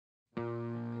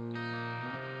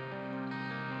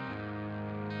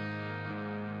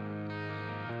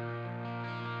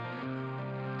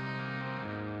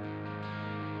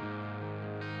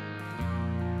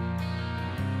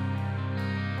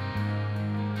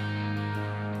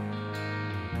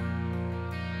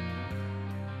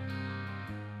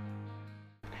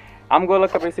Amgo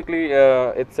Elaka basically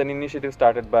it's an initiative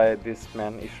started by this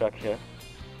man Ishrak here.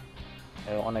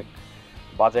 অনেক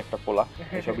বাজে একটা পোলা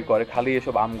এসবই করে খালি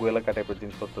এসব আমগো এলাকা টাইপের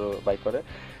জিনিসপত্র বাই করে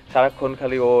সারাক্ষণ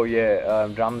খালি ও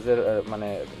ড্রামসের মানে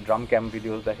ড্রাম ক্যাম্প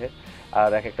ভিডিওস দেখে আর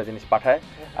এক একটা জিনিস পাঠায়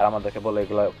আর আমাদেরকে বলে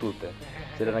এগুলো তুলতে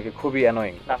যেটা নাকি খুবই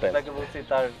অ্যানোয়িং আপনাকে বলছি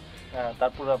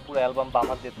তার পুরো অ্যালবাম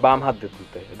বাম হাত দিয়ে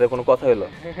তুলতে এটা কোনো কথা হলো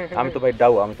আমি তো ভাই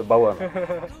ডাউ আমি তো বাউ না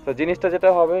তো জিনিসটা যেটা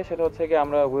হবে সেটা হচ্ছে কি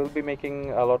আমরা will be making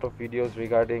a lot of videos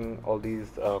regarding all this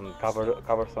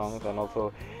cover songs and also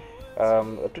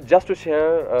just to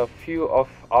share a few of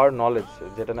our knowledge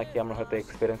যেটা নাকি আমরা হয়তো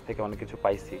এক্সপেরিয়েন্স থেকে অনেক কিছু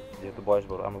পাইছি যেহেতু বয়স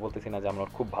বড় আমরা বলতেছি না যে আমরা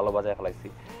খুব ভালো বাজায় ফেলাইছি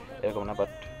এরকম না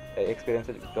বাট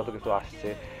এক্সপেরিয়েন্সে যত কিছু আসছে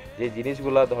যে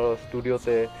জিনিসগুলো ধরো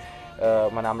স্টুডিওতে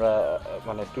মানে আমরা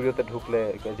মানে স্টুডিওতে ঢুকলে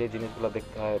যে জিনিসগুলো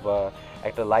দেখতে হয় বা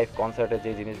একটা লাইভ কনসার্টে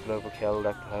যে জিনিসগুলোর উপর খেয়াল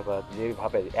রাখতে হয় বা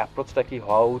যেভাবে অ্যাপ্রোচটা কি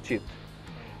হওয়া উচিত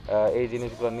এই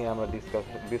জিনিসগুলো নিয়ে আমরা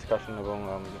ডিসকাশন এবং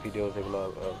ভিডিও যেগুলো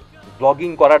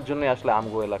ব্লগিং করার জন্য আসলে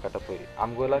আমগো এলাকাটা তৈরি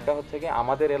আমগো এলাকা হচ্ছে কি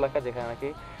আমাদের এলাকা যেখানে নাকি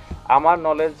আমার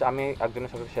নলেজ আমি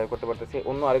একজনের সাথে শেয়ার করতে পারতেছি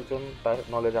অন্য আরেকজন তার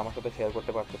নলেজ আমার সাথে শেয়ার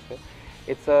করতে পারতেছে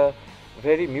it's a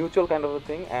very mutual kind of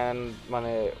thing and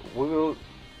মানে we will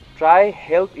try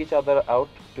help each other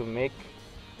out to make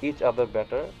each other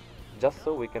better just so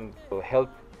we can help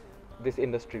this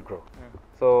industry grow.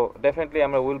 So definitely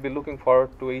we'll be looking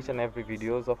forward to each and every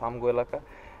videos of Amgo Elaka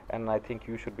and I think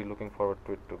you should be looking forward to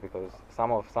it too because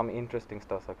some interesting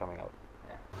stuff are coming out.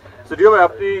 So do you have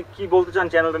আপনি কি বলতে চান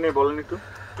চ্যানেলটা নিয়ে বলেন একটু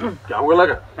আমগো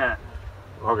এলাকা হ্যাঁ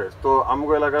ওকে তো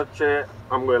আমগো এলাকা হচ্ছে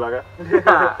আমগো এলাকা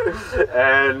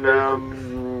and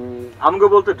আমগো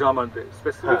বলতে ড্রামার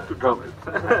specific to drummer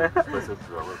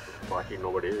fucking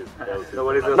nobody is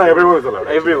nobody's no everyone is allowed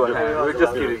everyone we're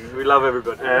just kidding we love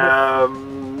everybody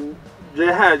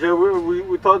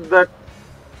we thought that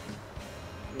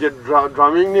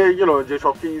drumming you know the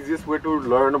easiest way to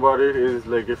learn about it is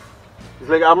like if it's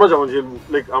like আমরা যেমন যে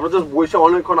like আমরা just বসে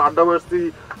অনেকক্ষণ আড্ডা মারছি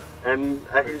and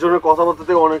এক একজনের কথা বলতে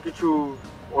থেকে অনেক কিছু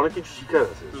শিখার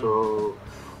আছে so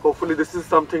hopefully this is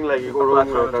something like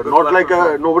not like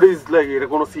nobody's like এটা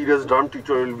কোনো serious drum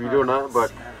tutorial video না but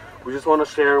we just want to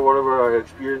share whatever our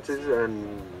experiences and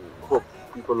hope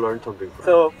people learn something from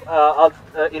so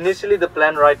initially the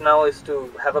plan right now is to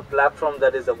have a platform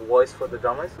that is a voice for the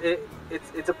drummers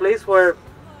it's a place where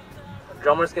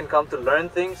drummers can come to learn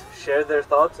things share their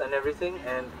thoughts and everything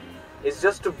and it's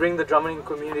just to bring the drumming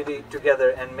community together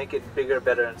and make it bigger,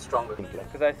 better and stronger.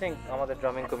 Because I think our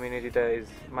drumming community is,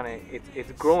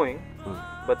 it's growing,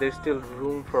 but there's still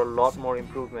room for a lot more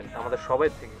improvement. Our shobai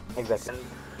thing. Exactly. And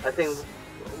I think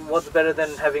what's better than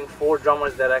having 4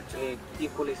 drummers that actually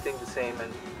equally sing the same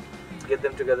and get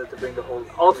them together to bring the whole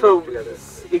also together.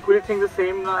 Equally think the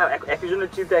same na ekjoner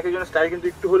chinte ekjoner style kintu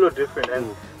ekটু holo different and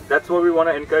that's what we want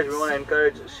to encourage. We want to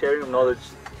encourage sharing of knowledge,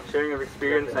 sharing of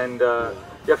experience and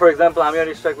yeah, for example, I'm your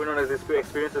Ishrak, we don't have this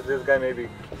experience as this guy maybe.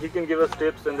 He can give us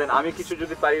tips and then আমি কিছু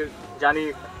যদি পাই জানি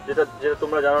যেটা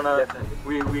তোমরা জানো না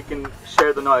we can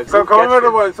share the knowledge.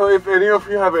 So if any of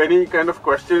you have any kind of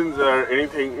questions or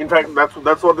anything, in fact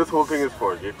that's what this whole thing is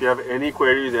for. If you have any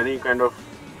queries, any kind of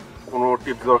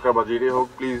tips দরকার বা যেটাই হোক,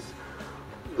 please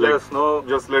let us know.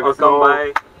 Just let us come know. By.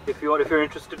 If you're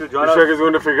interested to join us, Ishak is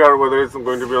going to figure out whether it's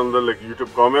going to be on the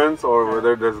YouTube comments or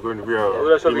whether there's going to be a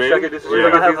email.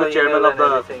 He's the chairman of the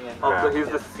he's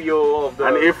the CEO of the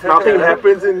and if nothing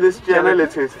happens in this channel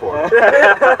it's his fault.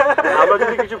 আমরা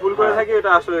যদি কিছু ভুল করে থাকি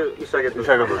এটা আসলে ইশাকের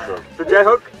দোষ তো যাই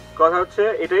হোক কথা হচ্ছে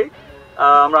এটাই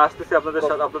আমরা আসতেছি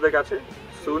আপনাদের কাছে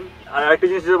soon আর আরেকটা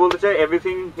জিনিস যেটা বলতে চাই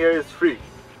everything here is free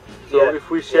so if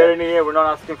we share any we're not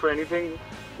asking for anything.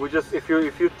 We just if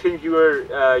you think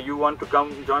you want to come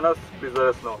join us, please let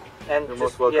us know. And you're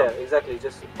most welcome. Yeah, exactly.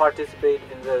 Just participate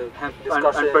in the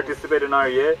discussion and participate in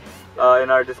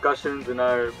our discussions, in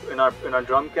our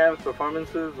drum camps,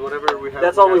 performances, whatever we have.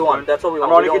 That's all we want. That's all we want.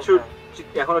 আমরা অনেক কিছু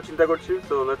এখনো চিন্তা করছি,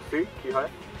 so let's see কি হয়.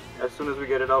 As soon as we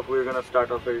get it off, we're gonna start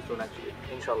off very soon actually.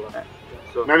 Inshallah.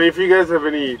 So and if you guys have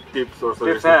any tips or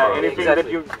suggestions, anything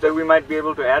that we might be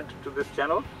able to add to this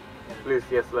channel. Please,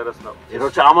 yes, let us know. এটা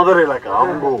হচ্ছে আমাদের এলাকা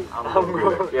আমগো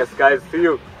Yes, guys, see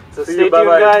you. So stay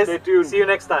tuned, guys. Stay tuned. See you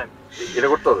next time. এটা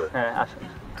করতে হবে হ্যাঁ আসুন